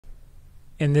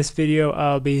In this video,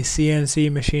 I'll be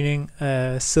CNC machining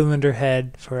a cylinder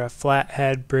head for a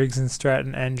flathead Briggs &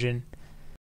 Stratton engine.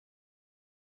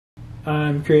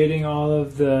 I'm creating all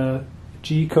of the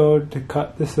G-code to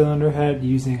cut the cylinder head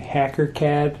using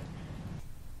HackerCAD.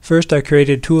 First, I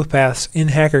created toolpaths in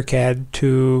HackerCAD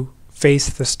to face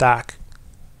the stock.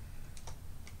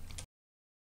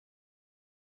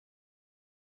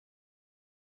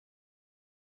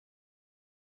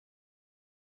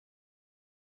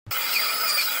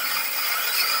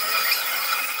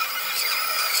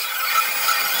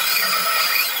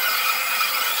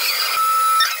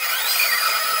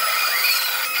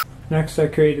 Next, I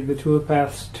created the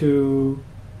toolpaths to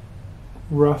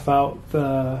rough out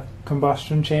the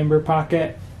combustion chamber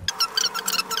pocket.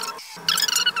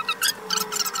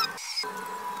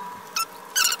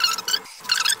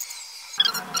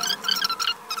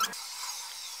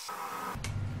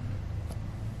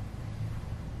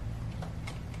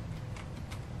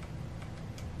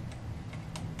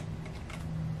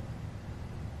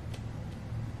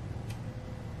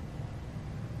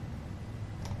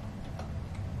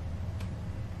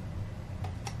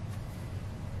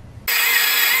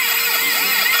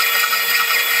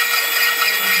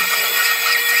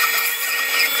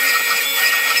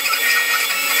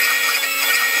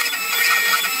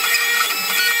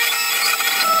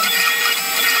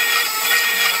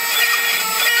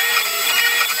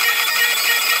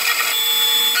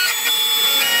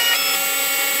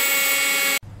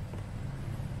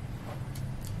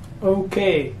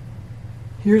 Okay,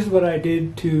 here's what I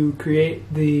did to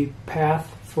create the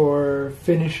path for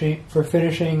finishing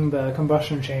the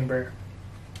combustion chamber.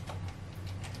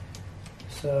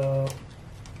 So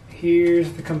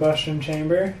here's the combustion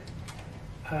chamber.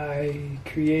 I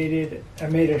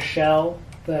made a shell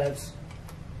it's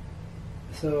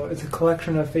a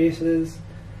collection of faces,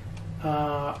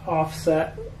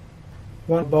 offset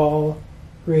 1 ball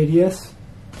radius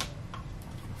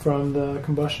from the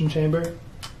combustion chamber.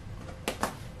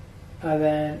 I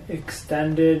then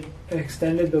extended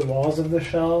the walls of the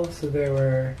shell so they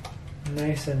were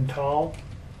nice and tall.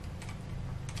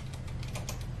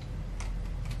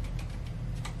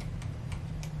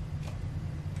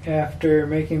 After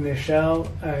making the shell,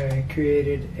 I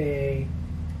created a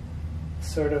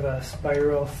sort of a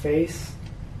spiral face.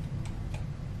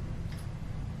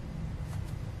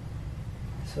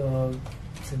 So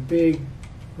it's a big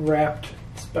wrapped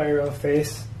spiral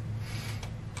face.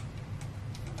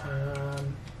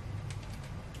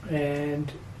 And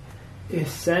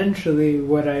essentially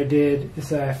what I did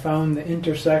is I found the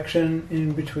intersection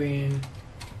in between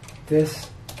this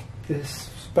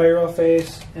spiral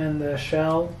face and the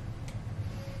shell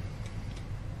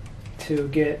to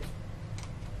get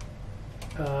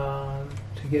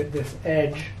this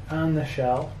edge on the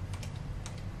shell.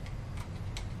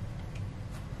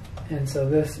 And so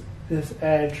this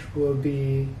edge will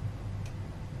be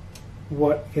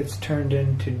what gets turned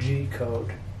into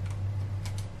G-code.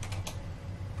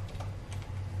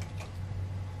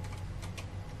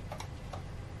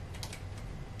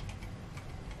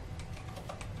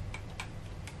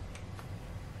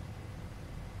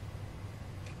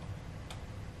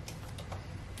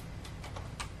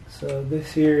 So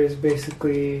this here is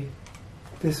basically,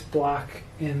 this block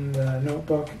in the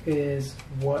notebook is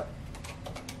what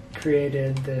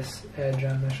created this edge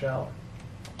on the shell.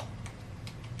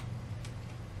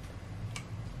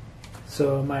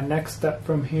 So my next step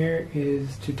from here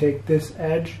is to take this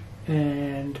edge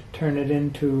and turn it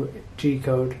into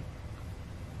G-code.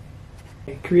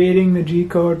 Creating the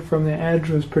G-code from the edge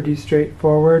was pretty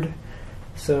straightforward.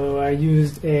 So I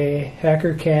used a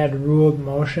HackerCAD ruled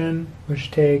motion,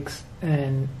 which takes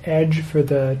an edge for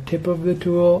the tip of the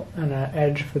tool and an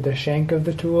edge for the shank of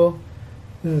the tool.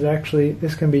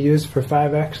 This can be used for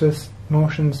 5-axis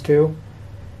motions too.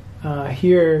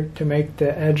 Here, to make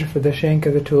the edge for the shank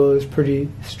of the tool is pretty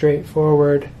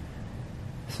straightforward.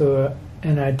 So,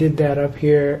 and I did that up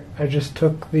here. I just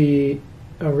took the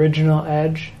original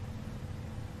edge,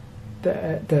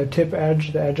 the tip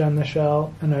edge, the edge on the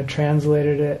shell, and I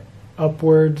translated it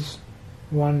upwards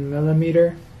 1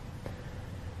 millimeter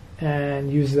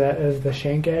and used that as the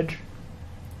shank edge.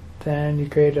 Then you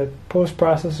create a post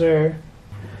processor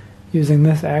using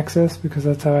this axis because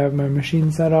that's how I have my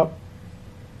machine set up.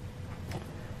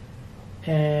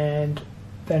 And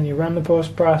then you run the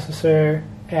post processor,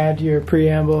 add your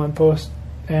preamble and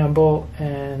postamble,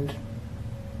 and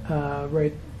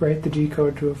write the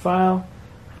G-code to a file.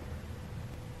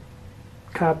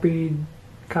 Copied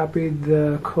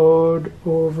the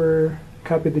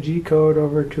G-code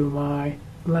over to my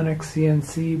Linux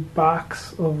CNC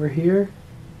box over here.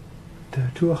 The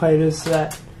tool height is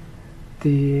set.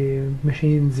 the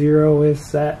machine 0 is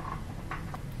set.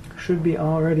 Should be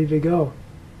all ready to go.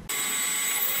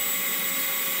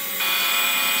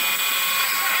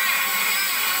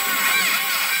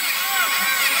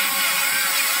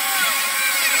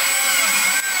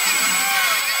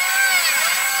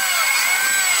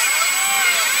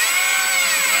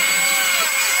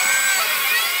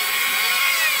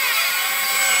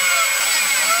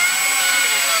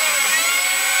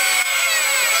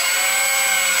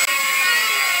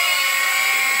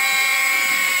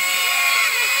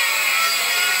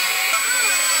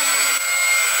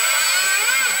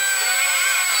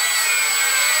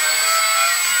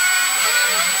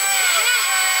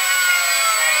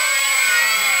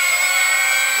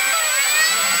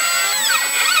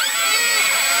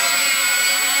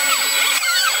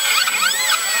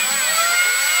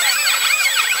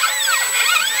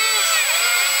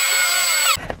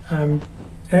 I'm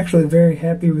actually very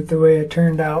happy with the way it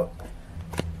turned out.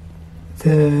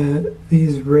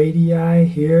 These radii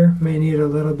here may need a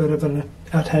little bit of an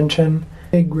attention.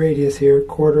 Big radius here,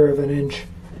 1/4 of an inch.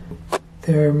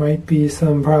 There might be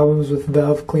some problems with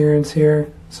valve clearance here,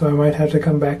 so I might have to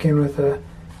come back in with a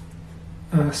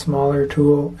smaller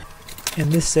tool. In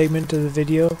this segment of the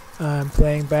video, I'm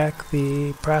playing back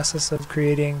the process of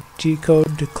creating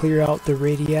G-code to clear out the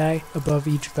radii above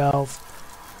each valve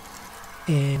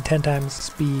in 10 times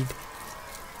speed.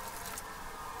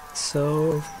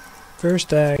 So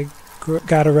first I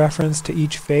got a reference to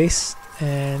each face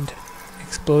and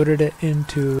exploded it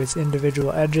into its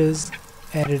individual edges,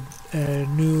 added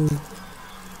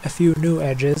a few new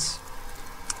edges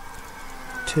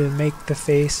to make the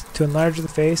face, to enlarge the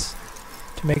face,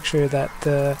 to make sure that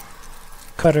the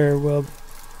cutter will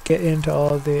get into all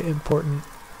of the important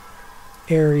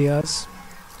areas.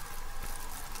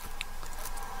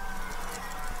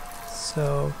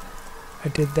 So I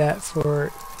did that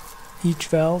for each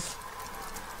valve.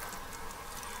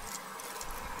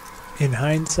 In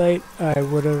hindsight, I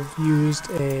would have used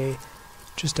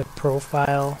just a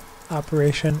profile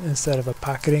operation instead of a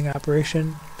pocketing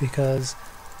operation, because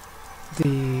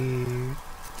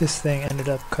this thing ended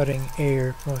up cutting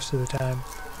air most of the time.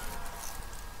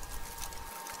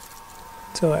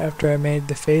 So after I made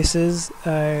the faces,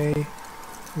 I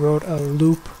wrote a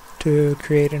loop to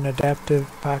create an adaptive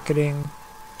pocketing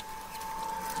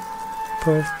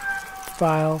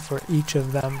profile for each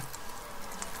of them.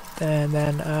 And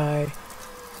then I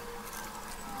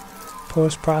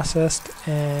post-processed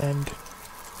and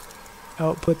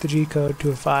output the G-code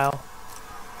to a file.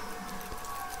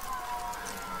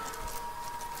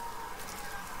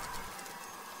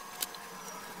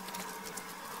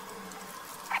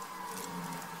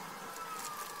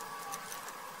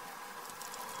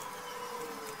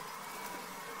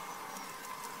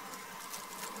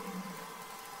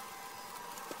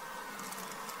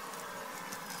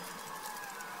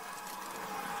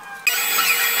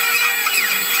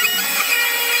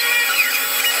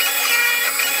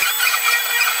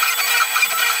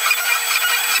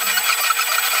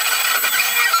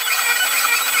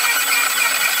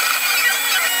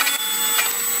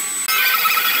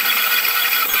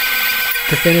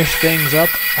 To finish things up,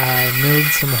 I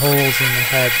milled some holes in the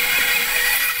head.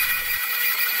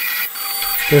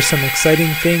 There's some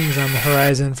exciting things on the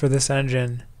horizon for this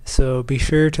engine, so be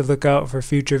sure to look out for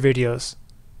future videos.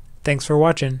 Thanks for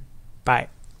watching. Bye.